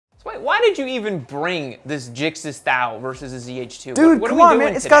why did you even bring this GSXS-1000 versus a ZH2? Dude, come on,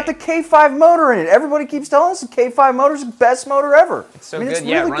 man. It's got the K5 motor in it. Everybody keeps telling us the K5 motor is the best motor ever. It's so good.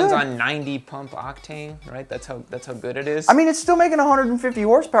 Yeah, it runs on 90 pump octane, right? That's how good it is. I mean, it's still making 150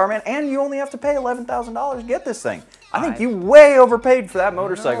 horsepower, man, and you only have to pay $11,000 to get this thing. I think you way overpaid for that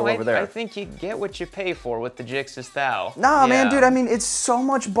motorcycle over there. I think you get what you pay for with the GSXS-1000. Nah, man, dude, I mean, it's so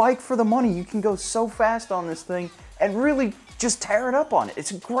much bike for the money. You can go so fast on this thing and really just tear it up on it.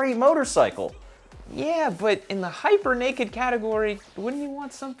 It's a great motorcycle. Yeah, but in the hyper naked category, wouldn't you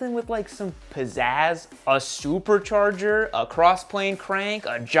want something with like some pizzazz? A supercharger, a cross-plane crank,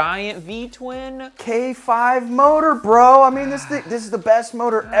 a giant V-twin? K5 motor, bro. I mean, this is the best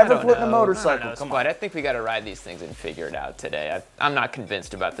motor ever put in a motorcycle. Come on. I think we got to ride these things and figure it out today. I'm not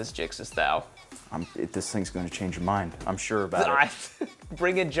convinced about this GSXS-1000. This thing's going to change your mind. I'm sure about it.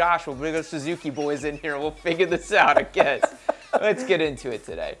 Bring in Josh. We'll bring the Suzuki boys in here. We'll figure this out, I guess. Let's get into it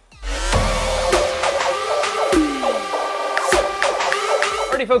today.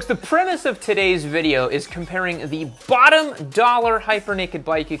 Alrighty folks, the premise of today's video is comparing the bottom dollar hyper naked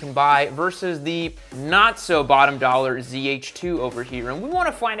bike you can buy versus the not so bottom dollar ZH2 over here. And we want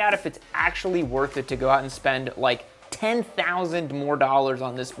to find out if it's actually worth it to go out and spend like $10,000 more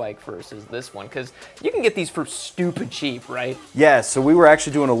on this bike versus this one, because you can get these for stupid cheap, right? Yeah, so we were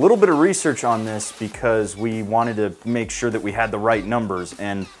actually doing a little bit of research on this because we wanted to make sure that we had the right numbers.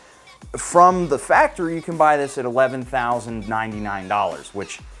 And from the factory, you can buy this at $11,099,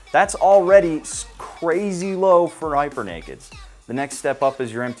 which that's already crazy low for hyper nakeds. The next step up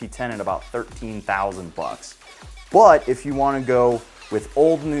is your MT10 at about 13,000 bucks. But if you want to go with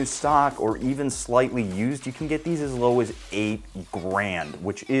old new stock or even slightly used, you can get these as low as $8 grand,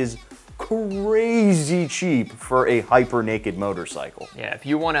 which is crazy cheap for a hyper naked motorcycle. Yeah, if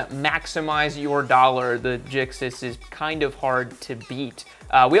you want to maximize your dollar, the GSXS is kind of hard to beat.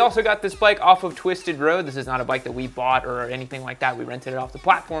 We also got this bike off of Twisted Road. This is not a bike that we bought or anything like that. We rented it off the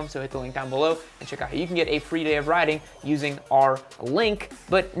platform, so hit the link down below and check out how you can get a free day of riding using our link.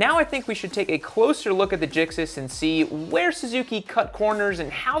 But now I think we should take a closer look at the GSXS and see where Suzuki cut corners and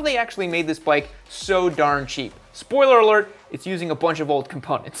how they actually made this bike so darn cheap. Spoiler alert, it's using a bunch of old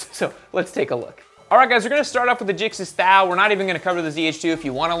components. So let's take a look. All right, guys, we're gonna start off with the GSXS-1000. We're not even gonna cover the ZH2. If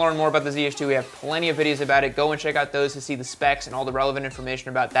you wanna learn more about the ZH2, we have plenty of videos about it. Go and check out those to see the specs and all the relevant information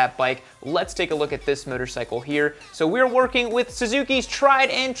about that bike. Let's take a look at this motorcycle here. So we're working with Suzuki's tried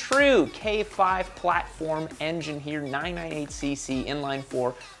and true K5 platform engine here, 998cc inline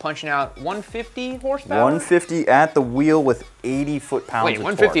 4, punching out 150 horsepower? 150 at the wheel with 80 foot-pounds Wait, of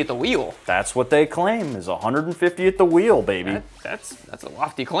 150 torque. at the wheel? That's what they claim, is 150 at the wheel, baby. That's a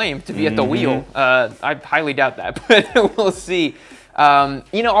lofty claim to be at the wheel. I highly doubt that, but we'll see.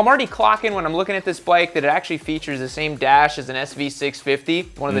 You know, I'm already clocking when I'm looking at this bike that it actually features the same dash as an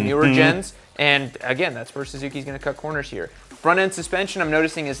SV650, one of the newer gens. And again, that's where Suzuki's gonna cut corners here. Front end suspension, I'm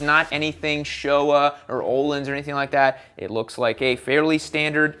noticing, is not anything Showa or Öhlins or anything like that. It looks like a fairly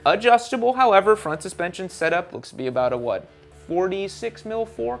standard adjustable, however, front suspension setup looks to be about a what? 46 mil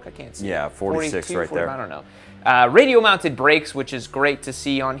fork? I can't see. Yeah, 46 right 40, there. I don't know. Radio mounted brakes, which is great to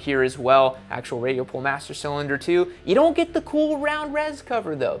see on here as well. Actual radial pull master cylinder too. You don't get the cool round res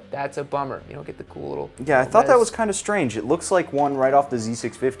cover though. That's a bummer. You don't get the cool little. Yeah, I thought that was kind of strange. It looks like one right off the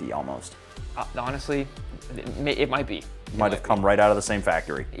Z650 almost. Honestly, it might be. Might have come right out of the same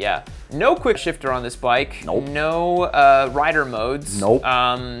factory. Yeah. No quick shifter on this bike. Nope. No rider modes. Nope.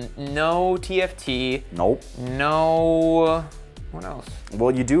 No TFT. Nope. No. What else?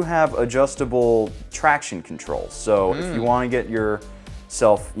 Well, you do have adjustable traction control. So if you want to get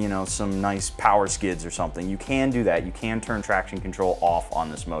yourself, you know, some nice power skids or something, you can do that. You can turn traction control off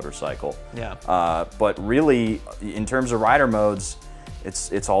on this motorcycle. Yeah. But really, in terms of rider modes,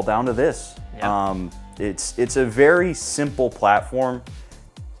 it's all down to this. Yeah. It's a very simple platform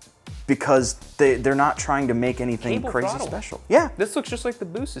because they're not trying to make anything Cable crazy throttle. special. Yeah. This looks just like the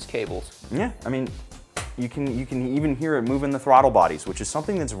Busa's cables. Yeah. I mean, you can even hear it moving the throttle bodies, which is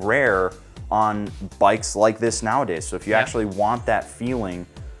something that's rare on bikes like this nowadays. So if you actually want that feeling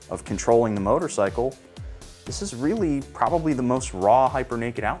of controlling the motorcycle, this is really probably the most raw hyper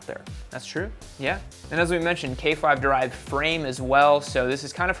naked out there. That's true, yeah. And as we mentioned, K5 derived frame as well. So this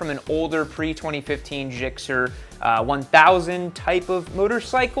is kind of from an older pre-2015 Gixxer 1000 type of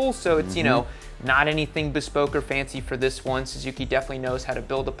motorcycle. So it's, you know, not anything bespoke or fancy for this one. Suzuki definitely knows how to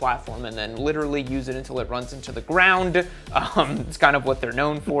build a platform and then literally use it until it runs into the ground. It's kind of what they're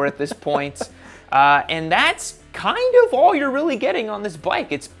known for at this point. And that's kind of all you're really getting on this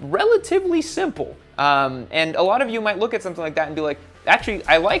bike. It's relatively simple. And a lot of you might look at something like that and be like, actually,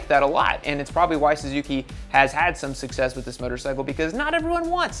 I like that a lot, and it's probably why Suzuki has had some success with this motorcycle, because not everyone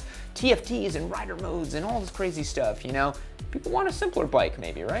wants TFTs and rider modes and all this crazy stuff, you know? People want a simpler bike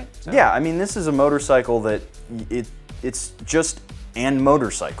maybe, right? So. Yeah, I mean, this is a motorcycle that it's just an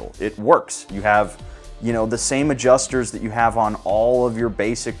motorcycle. It works. You have, you know, the same adjusters that you have on all of your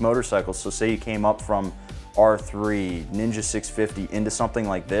basic motorcycles. So say you came up from R3, Ninja 650 into something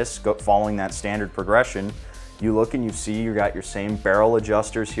like this, following that standard progression, you look and you see you got your same barrel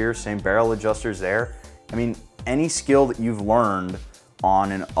adjusters here, same barrel adjusters there. I mean, any skill that you've learned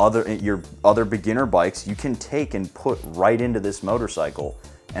on your other beginner bikes, you can take and put right into this motorcycle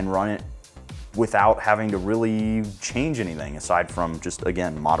and run it without having to really change anything aside from just,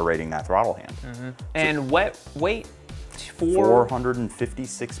 again, moderating that throttle hand. Mm-hmm. And weight?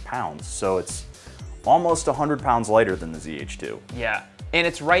 456 pounds. So it's almost 100 pounds lighter than the ZH2. Yeah. And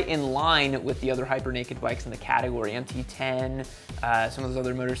it's right in line with the other hyper naked bikes in the category, MT10, some of those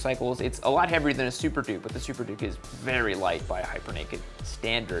other motorcycles. It's a lot heavier than a Super Duke, but the Super Duke is very light by a hyper naked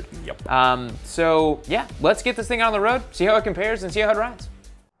standard. Yep. So yeah, let's get this thing on the road, see how it compares and see how it rides.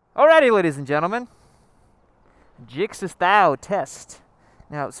 Alrighty, ladies and gentlemen, GSXS-1000 test.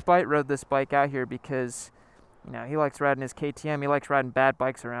 Now, Spite rode this bike out here because, you know, he likes riding his KTM, he likes riding bad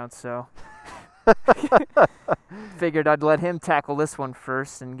bikes around, so. Figured I'd let him tackle this one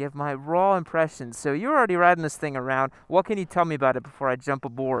first and give my raw impressions. So you're already riding this thing around. What can you tell me about it before I jump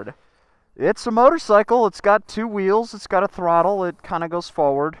aboard? It's a motorcycle. It's got two wheels. It's got a throttle. It kind of goes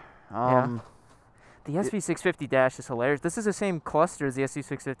forward. Yeah. The SV650 dash is hilarious. This is the same cluster as the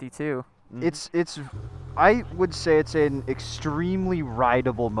SV650 too. I would say it's an extremely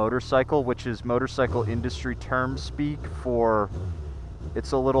rideable motorcycle, which is motorcycle industry term speak for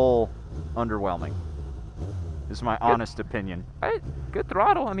it's a little underwhelming, is my honest opinion. Right, good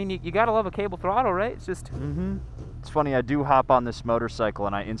throttle. I mean, you gotta love a cable throttle, right? It's just... It's funny, I do hop on this motorcycle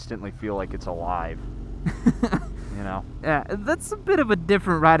and I instantly feel like it's alive. You know? Yeah, that's a bit of a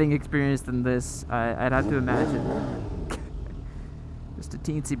different riding experience than this, I'd have to imagine. Just a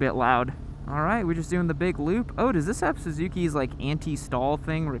teensy bit loud. All right, we're just doing the big loop. Oh, does this have Suzuki's like anti-stall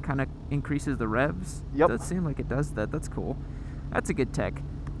thing where it kind of increases the revs? Yep. It does seem like it does that. That's cool. That's a good tech.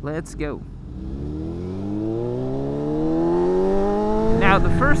 Let's go. Now,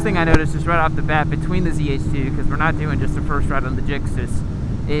 the first thing I noticed just right off the bat between the ZH2, because we're not doing just the first ride on the GSXS,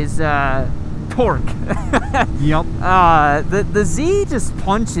 is torque. Yep. The Z just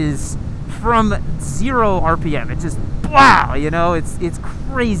punches from 0 RPM. It just, wow, you know, it's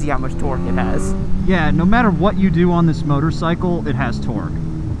crazy how much torque it has. Yeah, no matter what you do on this motorcycle, it has torque.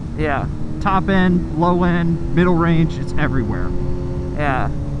 Yeah. Top end, low end, middle range, it's everywhere. Yeah.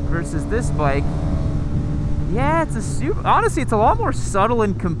 Versus this bike, yeah, it's a super, honestly, it's a lot more subtle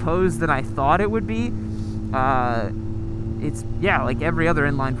and composed than I thought it would be. It's, yeah, like every other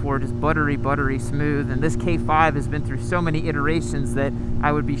inline four, just buttery smooth. And this K5 has been through so many iterations that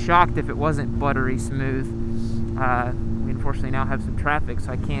I would be shocked if it wasn't buttery smooth. We unfortunately now have some traffic,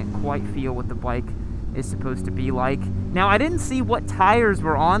 so I can't quite feel what the bike is supposed to be like. Now, I didn't see what tires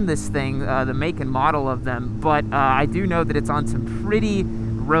were on this thing, the make and model of them, but I do know that it's on some pretty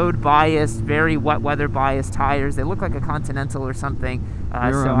road biased, very wet weather biased tires. They look like a Continental or something. So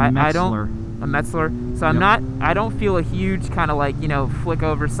I don't. A Metzler. So I don't feel a huge kind of like, you know, flick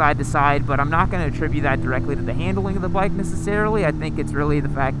over side to side, but I'm not going to attribute that directly to the handling of the bike necessarily. I think it's really the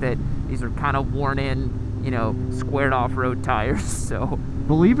fact that these are kind of worn in, you know, squared off road tires. So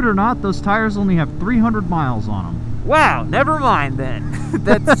believe it or not, those tires only have 300 miles on them. Wow, never mind then.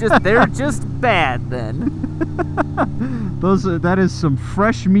 That's just, they're just bad then. That is some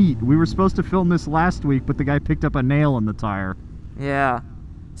fresh meat. We were supposed to film this last week, but the guy picked up a nail in the tire. Yeah.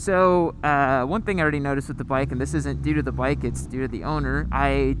 So, one thing I already noticed with the bike, and this isn't due to the bike, it's due to the owner,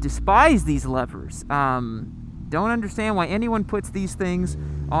 I despise these levers. Don't understand why anyone puts these things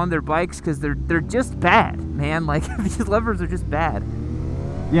on their bikes, because they're just bad, man. Like, these levers are just bad.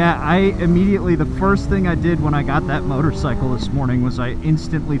 Yeah, the first thing I did when I got that motorcycle this morning was I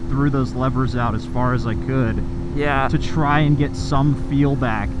instantly threw those levers out as far as I could. Yeah. To try and get some feel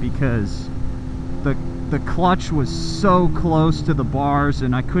back, because the clutch was so close to the bars,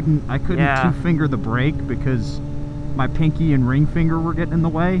 and I couldn't two-finger the brake because my pinky and ring finger were getting in the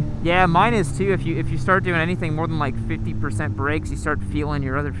way. Yeah, mine is too. If you start doing anything more than like 50% brakes, you start feeling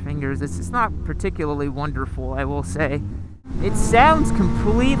your other fingers. It's not particularly wonderful, I will say. It sounds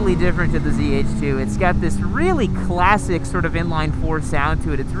completely different to the ZH2. It's got this really classic sort of inline four sound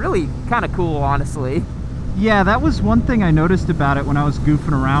to it. It's really kind of cool, honestly. Yeah, that was one thing I noticed about it when I was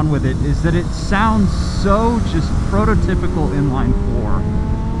goofing around with it, is that it sounds so just prototypical inline four.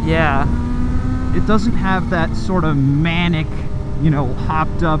 Yeah. It doesn't have that sort of manic you know,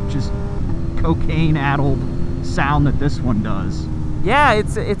 hopped up, just cocaine-addled sound that this one does. Yeah,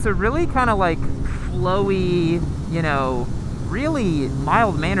 it's a really kind of like flowy, you know, really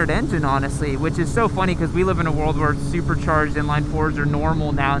mild-mannered engine, honestly, which is so funny because we live in a world where supercharged inline fours are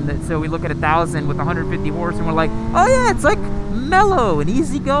normal now, and that, so we look at 1,000 with 150 horse and we're like, oh yeah, it's like mellow and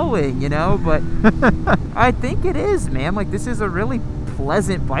easygoing, you know. But I think it is, man. Like, this is a really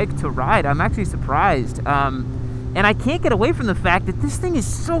pleasant bike to ride. I'm actually surprised, and I can't get away from the fact that this thing is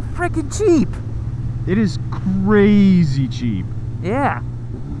so freaking cheap. It is crazy cheap. Yeah.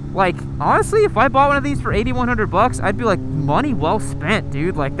 Like, honestly, if I bought one of these for $8,100, I'd be like, money well spent,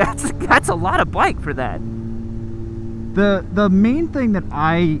 dude. Like, that's a lot of bike for that. The main thing that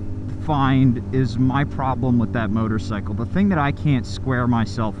I find is my problem with that motorcycle, the thing that I can't square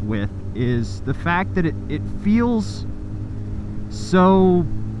myself with, is the fact that it feels so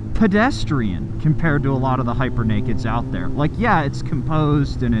pedestrian compared to a lot of the hyper nakeds out there. Like, yeah, it's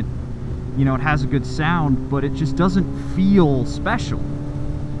composed and it, you know, it has a good sound, but it just doesn't feel special.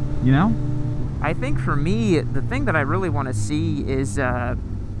 You know? I think for me, the thing that I really want to see is,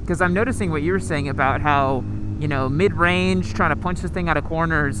 because I'm noticing what you were saying about how, you know, mid-range, trying to punch this thing out of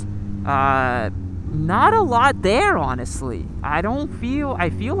corners, not a lot there, honestly. I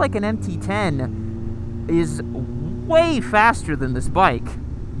feel like an MT-10 is way faster than this bike.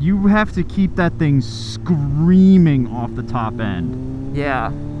 You have to keep that thing screaming off the top end.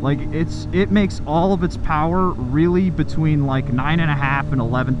 Yeah. Like, it makes all of its power really between like 9.5 and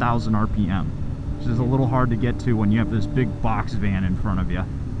 11,000 RPM, which is a little hard to get to when you have this big box van in front of you.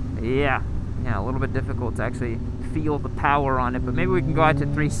 Yeah, a little bit difficult to actually feel the power on it, but maybe we can go out to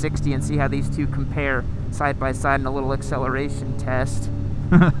 360 and see how these two compare side by side in a little acceleration test.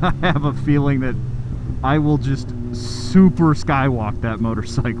 I have a feeling that I will just super skywalk that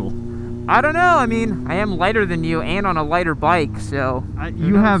motorcycle. I don't know. I mean, I am lighter than you and on a lighter bike, so...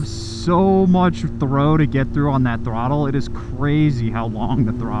 You have so much throw to get through on that throttle. It is crazy how long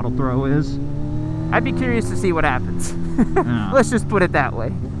the throttle throw is. I'd be curious to see what happens. Yeah. Let's just put it that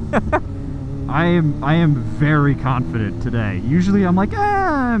way. I am very confident today. Usually I'm like,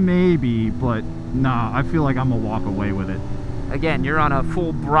 maybe, but nah, I feel like I'm gonna walk away with it. Again, you're on a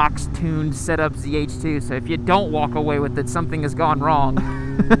full Brox-tuned setup ZH2, so if you don't walk away with it, something has gone wrong.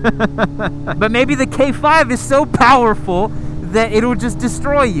 But maybe the K5 is so powerful that it'll just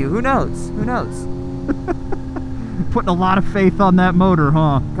destroy you. Who knows? Who knows? Putting a lot of faith on that motor,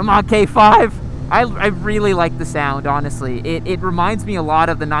 huh? Come on, K5. I really like the sound, honestly. It reminds me a lot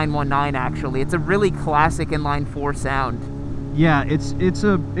of the 919, actually. It's a really classic inline 4 sound. Yeah, it's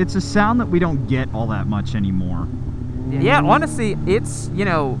a sound that we don't get all that much anymore. Yeah, honestly, it's, you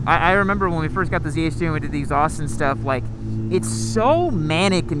know, I remember when we first got the ZH2 and we did the exhaust and stuff, like, it's so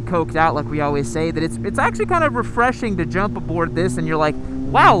manic and coked out, like we always say, that it's actually kind of refreshing to jump aboard this and you're like,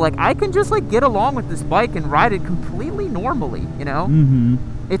 wow, like, I can just, like, get along with this bike and ride it completely normally, you know? Mm-hmm.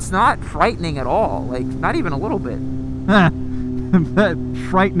 It's not frightening at all, like, not even a little bit. That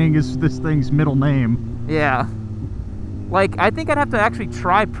frightening is this thing's middle name. Yeah. Like, I think I'd have to actually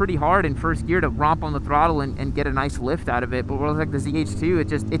try pretty hard in first gear to romp on the throttle and get a nice lift out of it. But with like the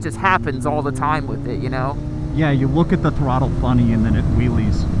ZH2, it just happens all the time with it, you know? Yeah, you look at the throttle funny and then it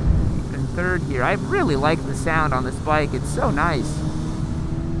wheelies. In third gear, I really like the sound on this bike. It's so nice.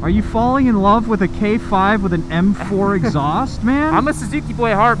 Are you falling in love with a K5 with an M4 exhaust, man? I'm a Suzuki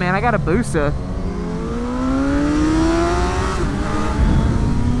boy at heart, man. I got a Busa.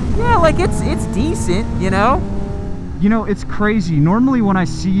 Yeah, like, it's decent, you know? You know, it's crazy. Normally when I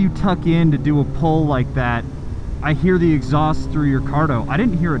see you tuck in to do a pull like that, I hear the exhaust through your cardo. I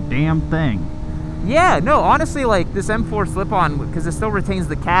didn't hear a damn thing. Yeah, no, honestly, like, this M4 slip-on, because it still retains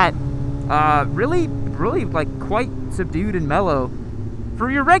the cat, really, like, quite subdued and mellow.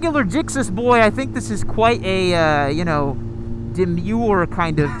 For your regular Gixxis boy, I think this is quite a, you know, demure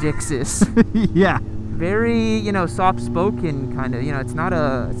kind of Gixxis. Yeah. Very, you know, soft-spoken kind of, you know, it's not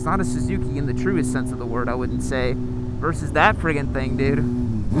a Suzuki in the truest sense of the word, I wouldn't say. Versus that friggin' thing, dude.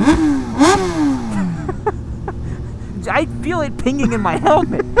 I feel it pinging in my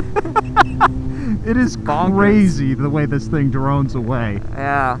helmet. It is crazy the way this thing drones away.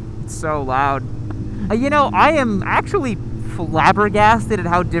 Yeah, it's so loud. You know, I am actually flabbergasted at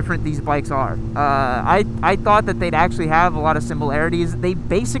how different these bikes are. I thought that they'd actually have a lot of similarities. They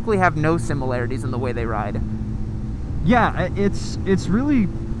basically have no similarities in the way they ride. Yeah, it's really,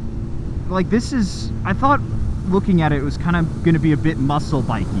 like, this is, I thought looking at it, it was kind of going to be a bit muscle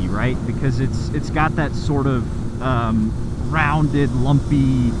bikey, right? Because it's got that sort of rounded,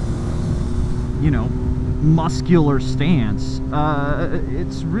 lumpy, you know, muscular stance.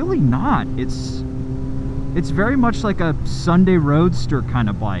 It's really not. It's It's very much like a Sunday roadster kind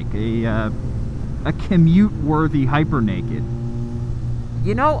of bike, a commute-worthy hyper naked.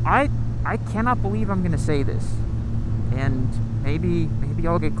 You know, I cannot believe I'm gonna say this, and maybe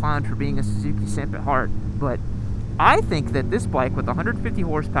I'll get clowned for being a Suzuki simp at heart, but I think that this bike with 150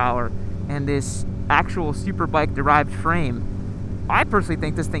 horsepower and this actual superbike derived frame, I personally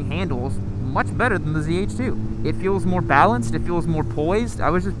think this thing handles much better than the ZH2. It feels more balanced, it feels more poised. I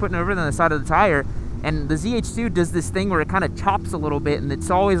was just putting it over on the side of the tire, and the ZH2 does this thing where it kind of chops a little bit, and it's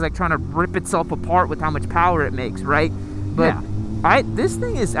always like trying to rip itself apart with how much power it makes, right? But yeah. This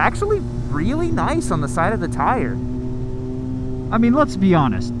thing is actually really nice on the side of the tire. I mean, let's be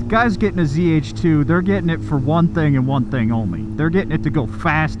honest. Guys getting a ZH2, they're getting it for one thing and one thing only. They're getting it to go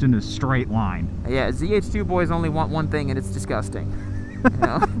fast in a straight line. Yeah, ZH2 boys only want one thing, and it's disgusting. You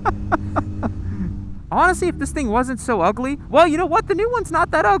know? Honestly, if this thing wasn't so ugly, well, you know what? The new one's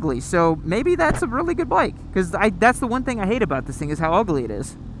not that ugly, so maybe that's a really good bike. Because that's the one thing I hate about this thing is how ugly it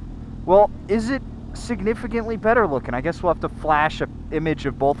is. Well, is it significantly better looking? I guess we'll have to flash an image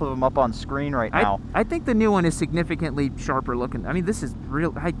of both of them up on screen right now. I think the new one is significantly sharper looking. I mean, this is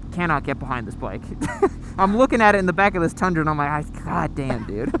real. I cannot get behind this bike. I'm looking at it in the back of this Tundra, and I'm like, God damn,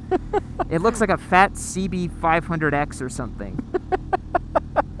 dude. It looks like a fat CB500X or something.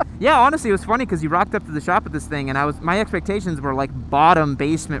 Yeah, honestly, it was funny because you rocked up to the shop with this thing, and my expectations were like bottom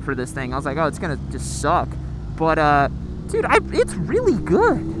basement for this thing. I was like, oh, it's gonna just suck. But dude, it's really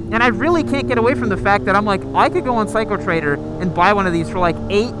good, and I really can't get away from the fact that I'm like, I could go on Cycle Trader and buy one of these for like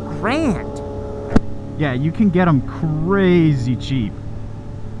 $8,000. Yeah, you can get them crazy cheap.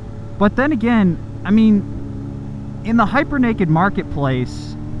 But then again, I mean, in the hyper naked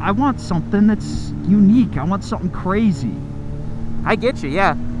marketplace, I want something that's unique. I want something crazy. I get you,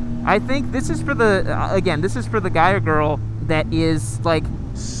 yeah. I think this is for the, again, this is for the guy or girl that is like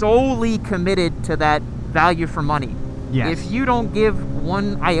solely committed to that value for money. Yes. If you don't give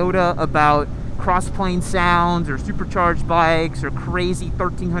one iota about cross-plane sounds or supercharged bikes or crazy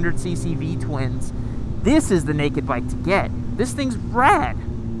 1300cc V-twins, this is the naked bike to get. This thing's rad.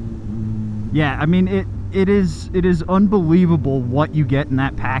 Yeah, I mean, it is unbelievable what you get in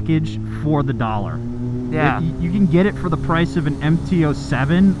that package for the dollar. Yeah. You can get it for the price of an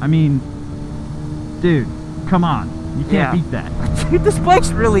MT-07. I mean, dude, come on. You can't beat that. Dude, this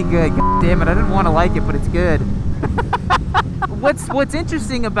bike's really good. God damn it, I didn't want to like it, but it's good. What's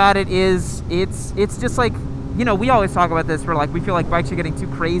interesting about it is it's just like, you know, we always talk about this where like we feel like bikes are getting too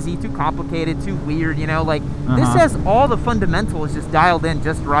crazy, too complicated, too weird, you know, like this has all the fundamentals just dialed in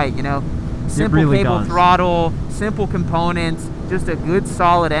just right, you know. Simple really cable throttle, simple components, just a good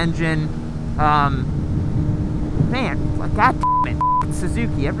solid engine. Man, like, God damn it,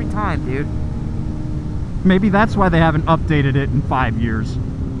 Suzuki every time, dude. Maybe that's why they haven't updated it in 5 years.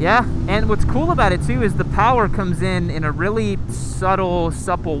 Yeah, and what's cool about it too is the power comes in a really subtle,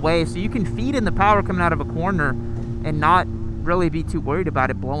 supple way, so you can feed in the power coming out of a corner and not really be too worried about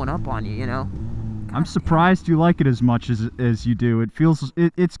it blowing up on you, you know? I'm surprised you like it as much as you do. It feels,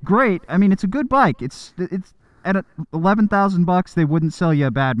 it's great. I mean, it's a good bike. It's at $11,000 they wouldn't sell you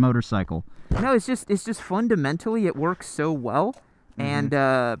a bad motorcycle. No, it's just fundamentally it works so well, and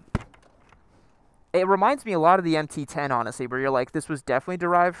it reminds me a lot of the MT-10, honestly, where you're like, this was definitely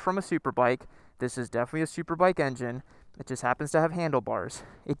derived from a superbike. This is definitely a superbike engine. It just happens to have handlebars.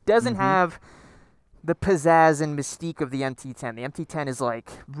 It doesn't have the pizzazz and mystique of the MT-10. The MT-10 is like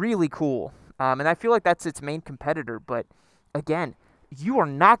really cool, and I feel like that's its main competitor. But again, you are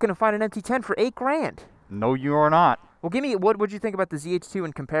not going to find an MT-10 for $8,000. No, you are not. Well, give me, what would you think about the ZH2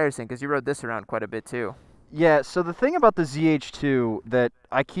 in comparison? Because you rode this around quite a bit too. Yeah, so the thing about the ZH2 that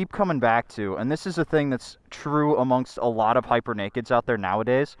I keep coming back to, and this is a thing that's true amongst a lot of hyper nakeds out there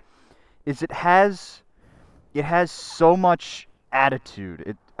nowadays, is it has so much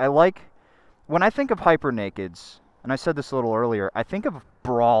attitude. When I think of hyper nakeds, and I said this a little earlier, I think of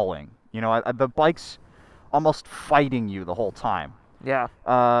brawling. You know, the bike's almost fighting you the whole time. Yeah.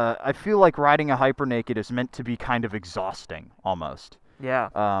 I feel like riding a hyper naked is meant to be kind of exhausting, almost.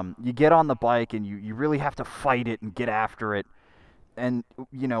 Yeah. You get on the bike and you really have to fight it and get after it. And,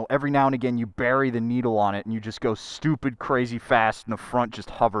 you know, every now and again you bury the needle on it and you just go stupid, crazy fast and the front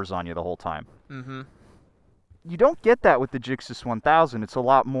just hovers on you the whole time. You don't get that with the GSXS-1000. It's a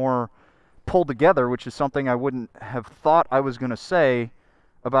lot more pulled together, which is something I wouldn't have thought I was going to say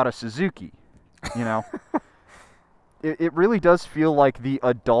about a Suzuki, you know. It really does feel like the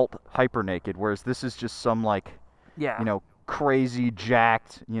adult hyper naked, whereas this is just some like, you know, crazy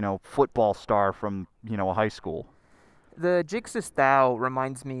jacked, you know, football star from, you know, a high school. The GSXS-1000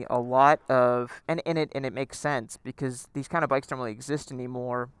 reminds me a lot of, and it makes sense because these kind of bikes don't really exist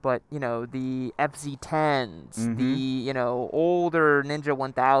anymore. But you know, the FZ10s, the you know older Ninja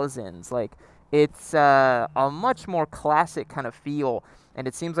 1000s, like it's a much more classic kind of feel, and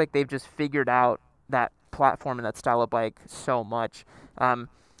it seems like they've just figured out that platform and that style of bike so much.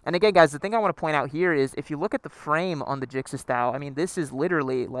 And again, guys, the thing I want to point out here is if you look at the frame on the GSXS-1000, I mean, this is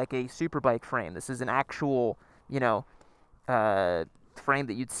literally like a superbike frame. This is an actual, you know, frame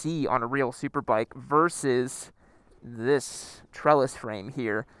that you'd see on a real superbike versus this trellis frame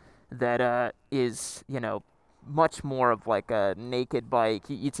here that is, you know, much more of like a naked bike.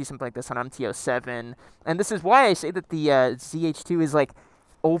 You'd see something like this on MT-07. And this is why I say that the ZH2 is like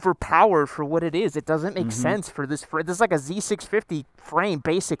overpowered for what it is. It doesn't make sense for this. This is like a Z650 frame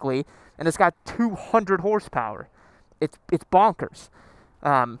basically, and it's got 200 horsepower. It's bonkers.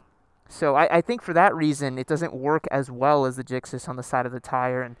 So I think for that reason, it doesn't work as well as the GSXS on the side of the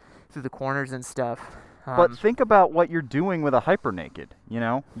tire and through the corners and stuff. But think about what you're doing with a hyper naked. You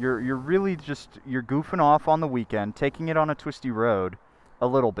know, you're really just you're goofing off on the weekend, taking it on a twisty road a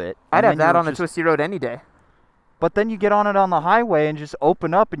little bit. I'd have that on a twisty road any day. But then you get on it on the highway and just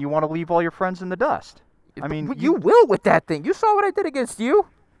open up and you want to leave all your friends in the dust. I mean, you will with that thing. You saw what I did against you.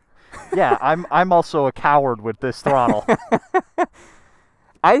 Yeah, I'm also a coward with this throttle.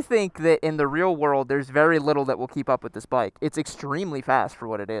 I think that in the real world, there's very little that will keep up with this bike. It's extremely fast for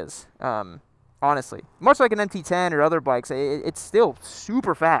what it is, honestly. Much like an MT-10 or other bikes, it's still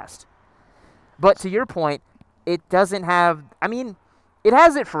super fast. But to your point, it doesn't have, I mean, it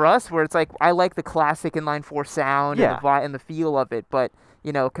has it for us where it's like, I like the classic inline four sound and the feel of it. But,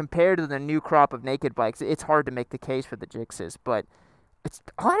 you know, compared to the new crop of naked bikes, it's hard to make the case for the GSXS. But it's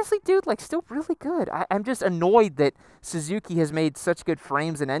honestly, dude, like still really good. I'm just annoyed that Suzuki has made such good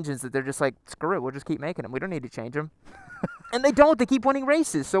frames and engines that they're just like, screw it, we'll just keep making them. We don't need to change them. And they don't. They keep winning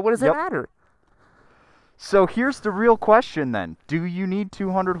races. So what does it matter? So here's the real question then. Do you need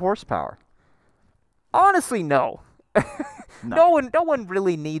 200 horsepower? Honestly, no. No. No one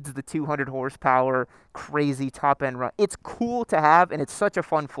really needs the 200 horsepower crazy top end run. It's cool to have, and it's such a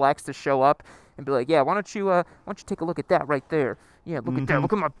fun flex to show up and be like, yeah, why don't you take a look at that right there? Yeah, look at that.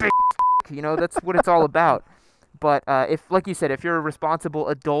 Look at my big. You know, that's what it's all about. But if, like you said, if you're a responsible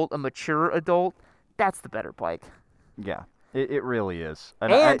adult, a mature adult, that's the better bike. Yeah, it really is.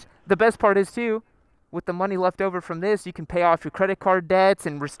 And the best part is too, with the money left over from this, you can pay off your credit card debts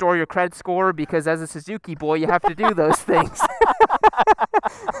and restore your credit score because as a Suzuki boy, you have to do those things.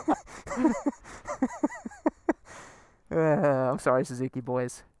 I'm sorry, Suzuki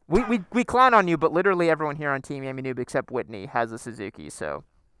boys. We clown on you, but literally everyone here on Team Yammie Noob except Whitney has a Suzuki, so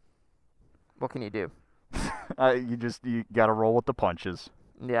what can you do? You got to roll with the punches.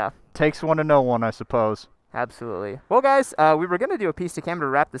 Yeah. Takes one to know one, I suppose. Absolutely. Well, guys, we were going to do a piece to camera to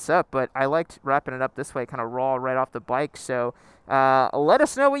wrap this up, but I liked wrapping it up this way, kind of raw right off the bike. So let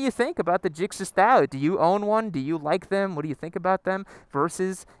us know what you think about the GSXS-1000. Do you own one? Do you like them? What do you think about them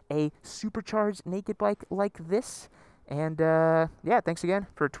versus a supercharged naked bike like this? And, yeah, thanks again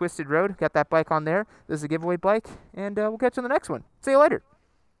for Twisted Road. Got that bike on there. This is a giveaway bike, and we'll catch you on the next one. See you later.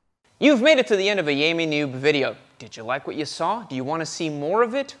 You've made it to the end of a Yammie Noob video. Did you like what you saw? Do you want to see more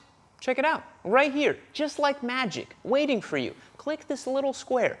of it? Check it out, right here, just like magic, waiting for you. Click this little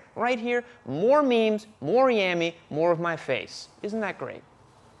square right here. More memes, more Yammie, more of my face. Isn't that great?